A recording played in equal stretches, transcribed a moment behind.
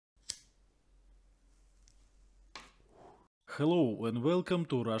Hello and welcome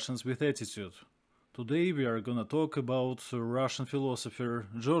to Russians with Attitude. Today we are gonna talk about a Russian philosopher,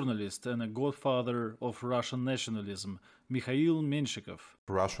 journalist and a godfather of Russian nationalism, Mikhail Menshikov.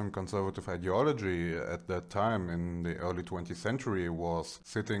 Russian conservative ideology at that time in the early 20th century was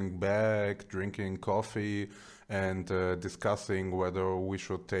sitting back, drinking coffee and discussing whether we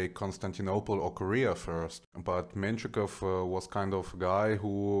should take Constantinople or Korea first. But Menshikov was kind of a guy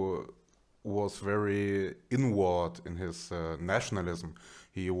who was very inward in his nationalism.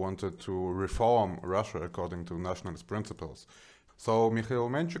 He wanted to reform Russia according to nationalist principles. So Mikhail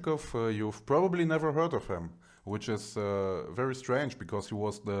Menshikov, you've probably never heard of him, which is very strange because he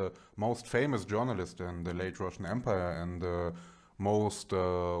was the most famous journalist in the late Russian Empire and the most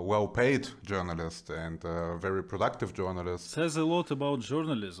well-paid journalist and very productive journalist. Says a lot about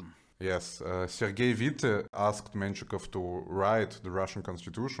journalism. Yes, Sergei Witte asked Menshikov to write the Russian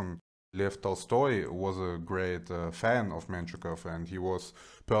constitution. Lev Tolstoy was a great fan of Menshikov, and he was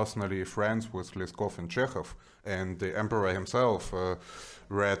personally friends with Leskov and Chekhov, and the emperor himself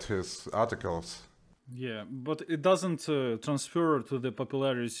read his articles. Yeah, but it doesn't transfer to the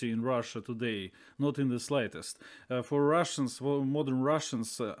popularity in Russia today, not in the slightest. For Russians, modern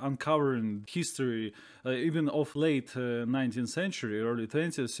Russians, uncovering history, even of late 19th century, early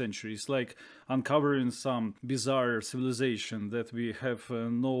 20th century, is like uncovering some bizarre civilization that we have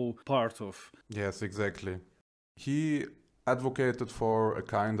no part of. Yes, exactly. He advocated for a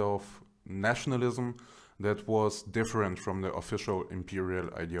kind of nationalism that was different from the official imperial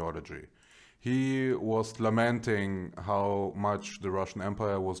ideology. He was lamenting how much the Russian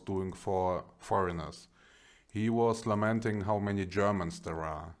Empire was doing for foreigners. He was lamenting how many Germans there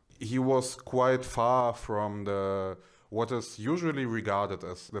are. He was quite far from what is usually regarded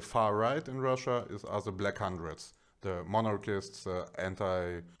as the far right in Russia are the Black Hundreds, the monarchists,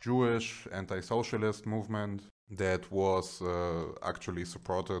 anti-Jewish, anti-socialist movement that was actually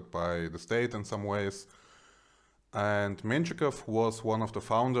supported by the state in some ways. And Menshikov was one of the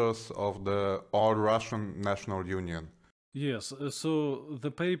founders of the All-Russian National Union. Yes, so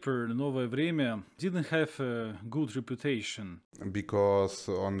the paper Новое Время didn't have a good reputation. Because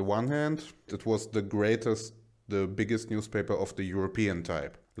on the one hand, it was the biggest newspaper of the European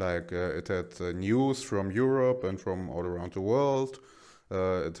type. Like it had news from Europe and from all around the world.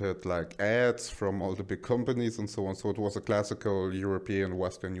 It had like ads from all the big companies and so on. So it was a classical European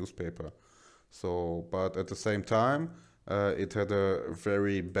Western newspaper. So, but at the same time, it had a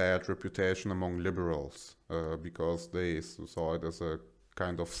very bad reputation among liberals because they saw it as a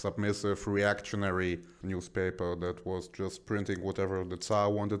kind of submissive, reactionary newspaper that was just printing whatever the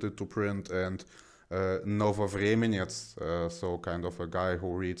Tsar wanted it to print, and Novovremenets, so kind of a guy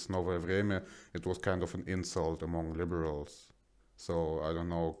who reads Novое Время, it was kind of an insult among liberals. So, I don't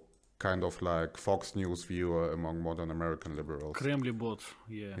know, kind of like Fox News viewer among modern American liberals. Kremlin bot,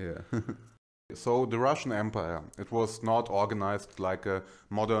 yeah. Yeah. So the Russian Empire, it was not organized like a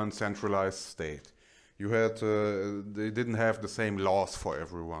modern centralized state. You had, they didn't have the same laws for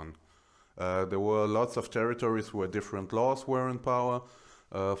everyone. There were lots of territories where different laws were in power.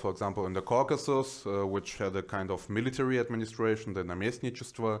 For example, in the Caucasus, which had a kind of military administration, the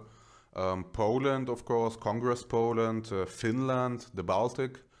Namestnichestvo. Poland, of course, Congress Poland, Finland, the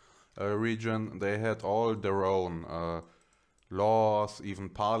Baltic region, they had all their own laws, even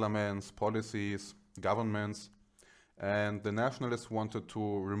parliaments, policies, governments. And the nationalists wanted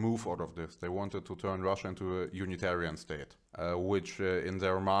to remove all of this. They wanted to turn Russia into a unitarian state, which in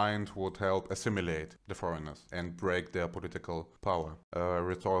their mind would help assimilate the foreigners and break their political power.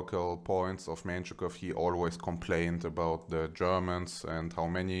 Rhetorical points of Menshikov, he always complained about the Germans and how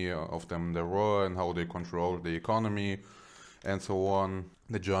many of them there were and how they controlled the economy and so on,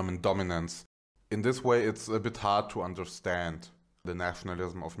 the German dominance. In this way, it's a bit hard to understand the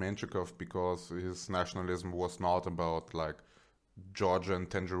nationalism of Menshikov because his nationalism was not about like Georgian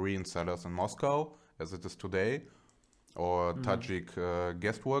tangerine sellers in Moscow, as it is today, or Tajik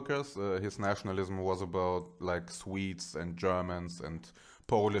guest workers. His nationalism was about like Swedes and Germans and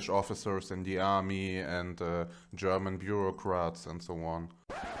Polish officers in the army and German bureaucrats and so on.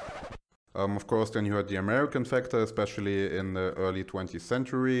 Of course, then you had the American factor, especially in the early 20th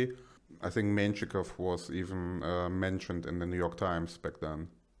century. I think Menshikov was even mentioned in the New York Times back then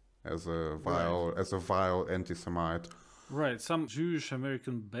as a vile anti-Semite. Right, some Jewish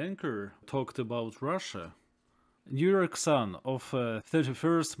American banker talked about Russia. New York Sun of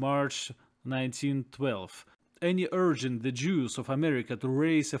 31st March 1912. Any urging the Jews of America to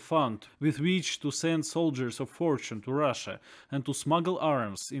raise a fund with which to send soldiers of fortune to Russia and to smuggle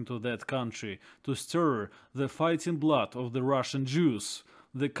arms into that country to stir the fighting blood of the Russian Jews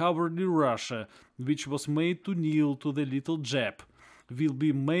The cowardly Russia, which was made to kneel to the little Jap, will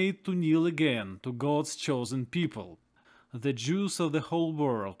be made to kneel again to God's chosen people. The Jews of the whole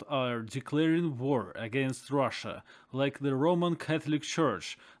world are declaring war against Russia. Like the Roman Catholic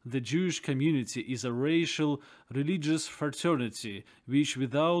Church, the Jewish community is a racial, religious fraternity which,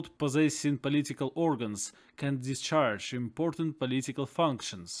 without possessing political organs, can discharge important political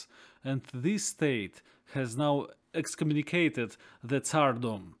functions. And this state has now excommunicated the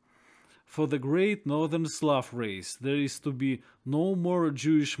Tsardom. For the great northern Slav race, there is to be no more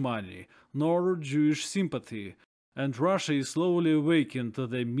Jewish money, nor Jewish sympathy, and Russia is slowly awakening to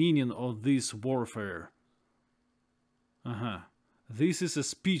the meaning of this warfare. This is a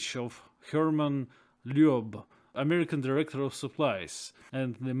speech of Herman Lyob, American Director of Supplies,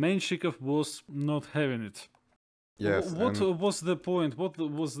 and the Menshikov was not having it. Yes. What was the point? What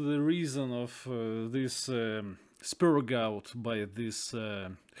was the reason of this spurring out by this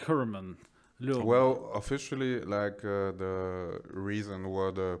Herman Lyob? Well, officially, the reason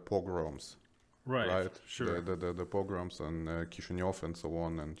were the pogroms. Right, sure. The pogroms in Chisinau and so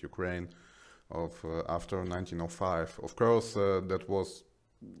on, and Ukraine of after 1905. Of course, that was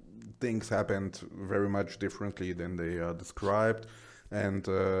things happened very much differently than they are described, and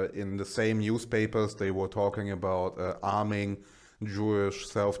in the same newspapers they were talking about arming Jewish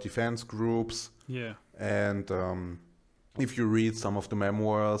self-defense groups. Yeah, and if you read some of the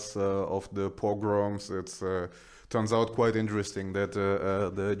memoirs of the pogroms, it's turns out quite interesting that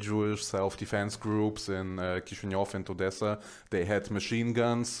the Jewish self-defense groups in Chisinau and Odessa, they had machine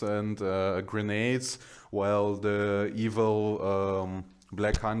guns and grenades, while the evil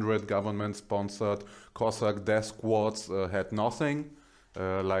Black Hundred government-sponsored Cossack death squads had nothing,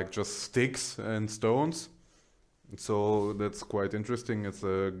 like just sticks and stones. So that's quite interesting. It's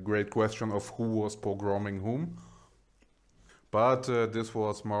a great question of who was pogroming whom. But this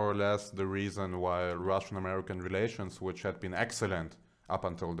was more or less the reason why Russian-American relations, which had been excellent up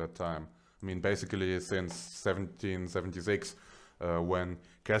until that time, I mean, basically since 1776, when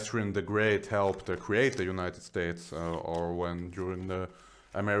Catherine the Great helped create the United States, or when during the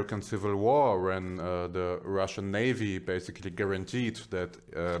American Civil War, when the Russian Navy basically guaranteed that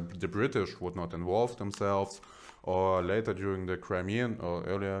the British would not involve themselves, or later during the Crimean, or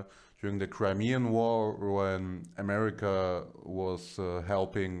earlier during the Crimean War, when America was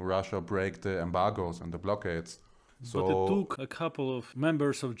helping Russia break the embargoes and the blockades. But it took a couple of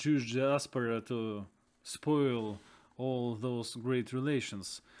members of Jewish diaspora to spoil all those great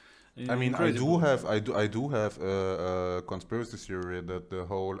relations. I mean, I do have a conspiracy theory that the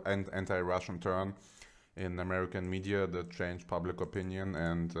whole anti-Russian turn in American media that changed public opinion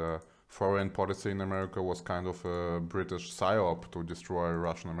and foreign policy in America was kind of a British psyop to destroy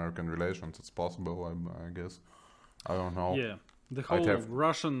Russian-American relations. It's possible, I guess. I don't know. Yeah, the whole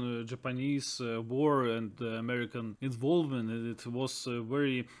Russian-Japanese war and American involvement, it was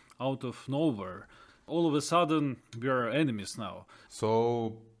very out of nowhere. All of a sudden, we are enemies now.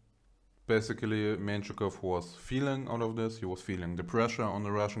 So basically, Menshikov was feeling all of this. He was feeling the pressure on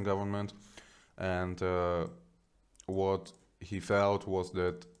the Russian government, and what he felt was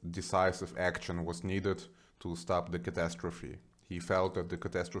that decisive action was needed to stop the catastrophe. He felt that the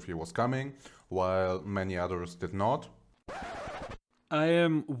catastrophe was coming, while many others did not. I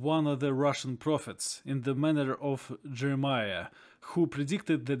am one of the Russian prophets, in the manner of Jeremiah, who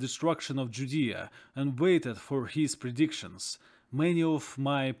predicted the destruction of Judea and waited for his predictions. Many of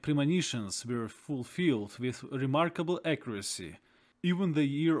my premonitions were fulfilled with remarkable accuracy. Even the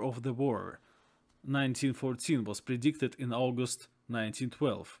year of the war, 1914, was predicted in August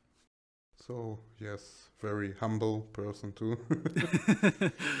 1912. So, yes, very humble person too.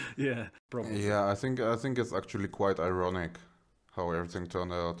 Yeah, probably. Yeah, I think it's actually quite ironic how everything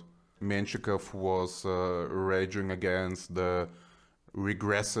turned out. Menshikov was raging against the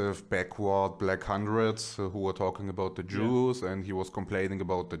regressive, backward Black Hundreds who were talking about the Jews, and he was complaining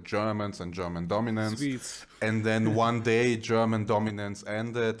about the Germans and German dominance. Sweets. And then one day German dominance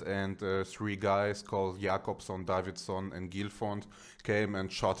ended, and three guys called Jakobson, Davidson and Gilfond came and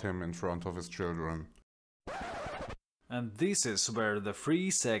shot him in front of his children. And this is where the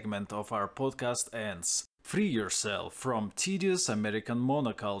free segment of our podcast ends. Free yourself from tedious American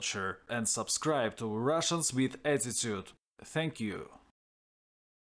monoculture and subscribe to Russians with Attitude. Thank you.